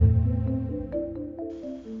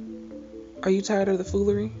Are you tired of the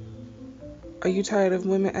foolery? Are you tired of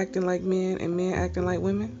women acting like men and men acting like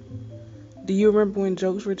women? Do you remember when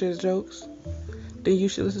jokes were just jokes? Then you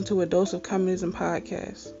should listen to a Dose of Communism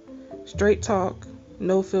podcast. Straight talk,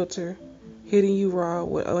 no filter, hitting you raw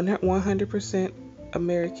with 100%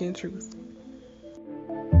 American truth.